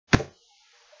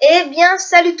Eh bien,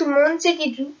 salut tout le monde, c'est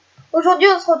Kiju. Aujourd'hui,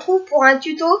 on se retrouve pour un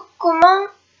tuto comment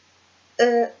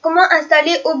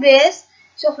installer OBS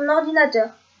sur son ordinateur.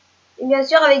 Et bien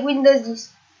sûr, avec Windows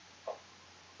 10.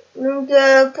 Donc,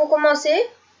 pour commencer,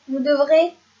 vous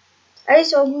devrez aller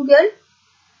sur Google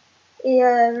et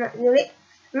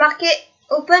marquer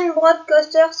Open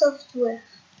Broadcaster Software.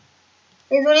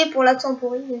 Désolé pour l'accent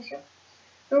pourri, bien sûr.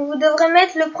 Donc, vous devrez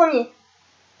mettre le premier.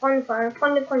 Prendre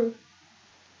le premier.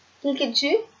 Cliquez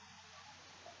dessus.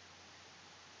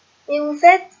 Et vous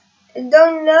faites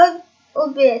Download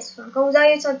OBS. Enfin, quand vous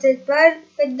arrivez sur cette page,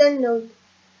 faites Download.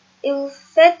 Et vous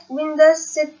faites Windows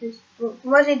 7+. Bon,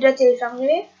 moi, j'ai déjà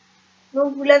téléchargé.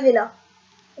 Donc, vous l'avez là.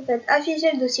 Vous faites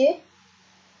Afficher le dossier.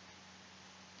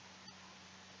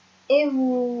 Et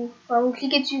vous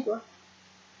cliquez dessus, quoi.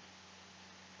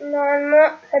 Normalement,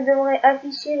 ça devrait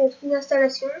afficher le truc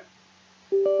d'installation.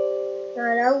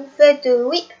 Voilà, vous faites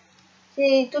oui.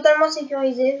 C'est totalement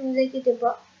sécurisé, ne vous inquiétez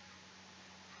pas.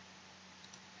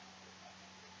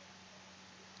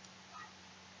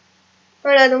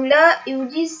 Voilà, donc là, ils vous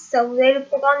disent ça, vous avez le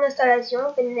programme d'installation,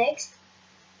 vous faites Next.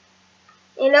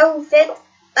 Et là, vous faites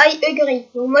I agree.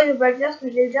 Donc moi, je vais pas le faire parce que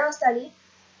je l'ai déjà installé.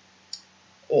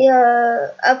 Et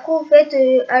après, vous faites,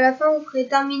 à la fin, vous ferez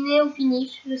terminer ou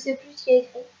finish. Je sais plus ce qu'il y a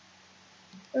écrit.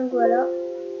 Donc voilà.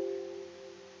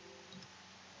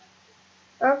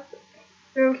 Hop.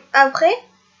 Donc après,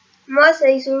 moi, c'est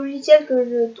avec ce logiciel que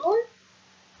je tourne.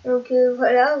 Donc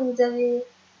voilà, vous avez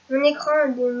mon écran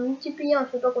de multiplié en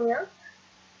je sais pas combien.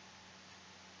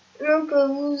 Donc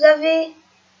vous avez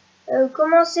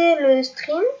commencé le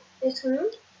streaming.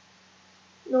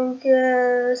 Donc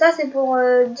ça c'est pour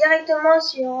directement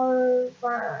sur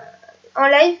en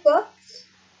live quoi.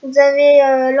 Vous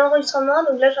avez l'enregistrement,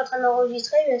 donc là je suis en train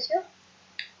d'enregistrer bien sûr.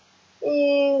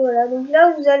 Et voilà, donc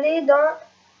là vous allez dans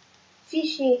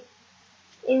fichier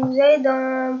et vous allez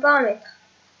dans paramètres.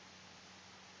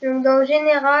 Donc dans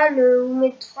général vous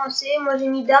mettez français, moi j'ai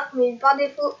mis dark mais par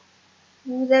défaut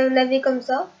vous l'avez comme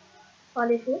ça, par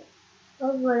défaut.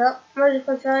 Donc voilà, moi j'ai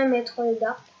préféré mettre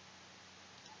dark.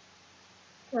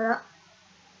 Voilà.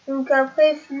 Donc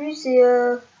après flux c'est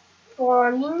pour en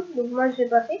ligne, donc moi je l'ai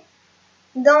pas fait.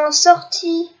 Dans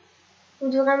sortie, vous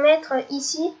devrez mettre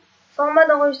ici format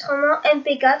d'enregistrement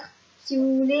MP4 si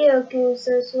vous voulez que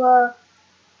ce soit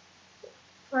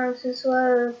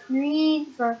fluide,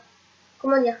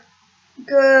 comment dire,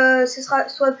 que ce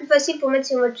soit plus facile pour mettre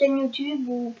sur votre chaîne YouTube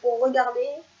ou pour regarder.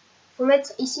 Faut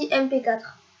mettre ici MP4.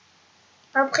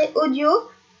 Après audio,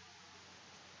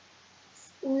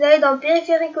 vous allez dans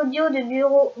périphérique audio de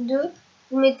bureau 2,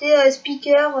 vous mettez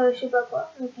speaker, je sais pas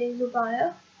quoi, donc les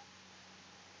haut-parleurs.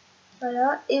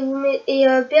 Voilà, et vous mettez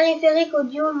périphérique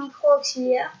audio micro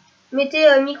auxiliaire,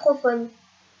 mettez microphone.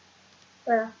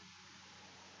 Voilà.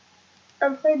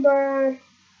 Après dans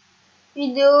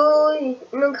vidéo,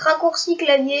 donc raccourci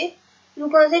clavier, je vous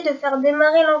conseille de faire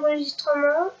démarrer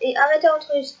l'enregistrement et arrêter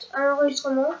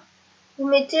l'enregistrement. Vous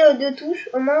mettez deux touches,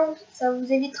 au moins ça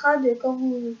vous évitera de quand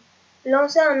vous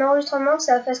lancez un enregistrement que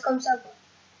ça fasse comme ça quoi.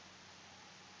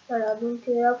 Voilà, donc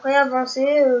après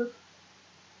avancer,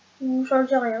 vous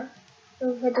changez rien,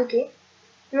 donc vous faites OK.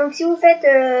 Donc si vous faites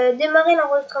démarrer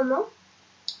l'enregistrement,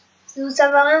 ça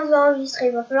va rien vous enregistrer,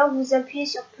 il va falloir que vous appuyez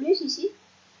sur plus ici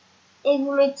et que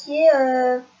vous mettiez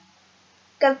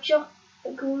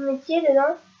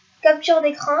dedans capture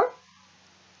d'écran,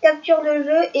 capture de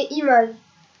jeu et image.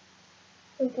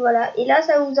 Donc voilà, et là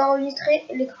ça va vous enregistrer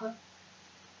l'écran.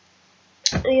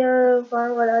 Et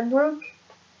voilà, donc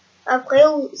après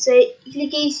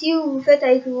cliquez ici où vous faites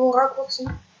avec vos raccourcis.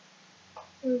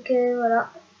 Donc voilà.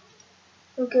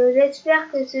 Donc j'espère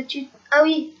que ce tuto... Ah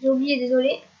oui, j'ai oublié,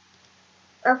 désolé.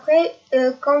 Après,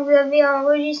 quand vous avez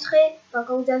enregistré,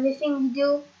 quand vous avez fait une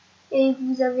vidéo et que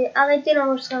vous avez arrêté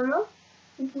l'enregistrement,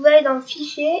 vous pouvez aller dans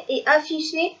Fichier et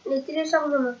afficher les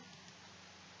téléchargements.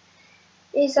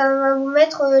 Et ça va vous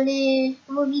mettre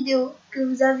vos vidéos que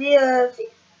vous avez fait.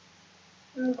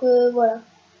 Donc voilà.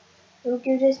 Donc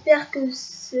j'espère que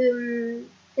cette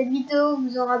vidéo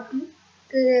vous aura plu,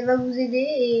 qu'elle va vous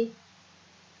aider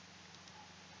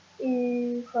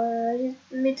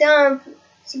mettez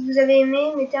si vous avez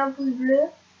aimé, mettez un pouce bleu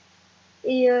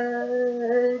et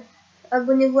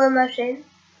abonnez-vous à ma chaîne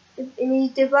et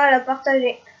n'hésitez pas à la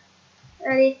partager.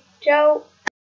 Allez, ciao!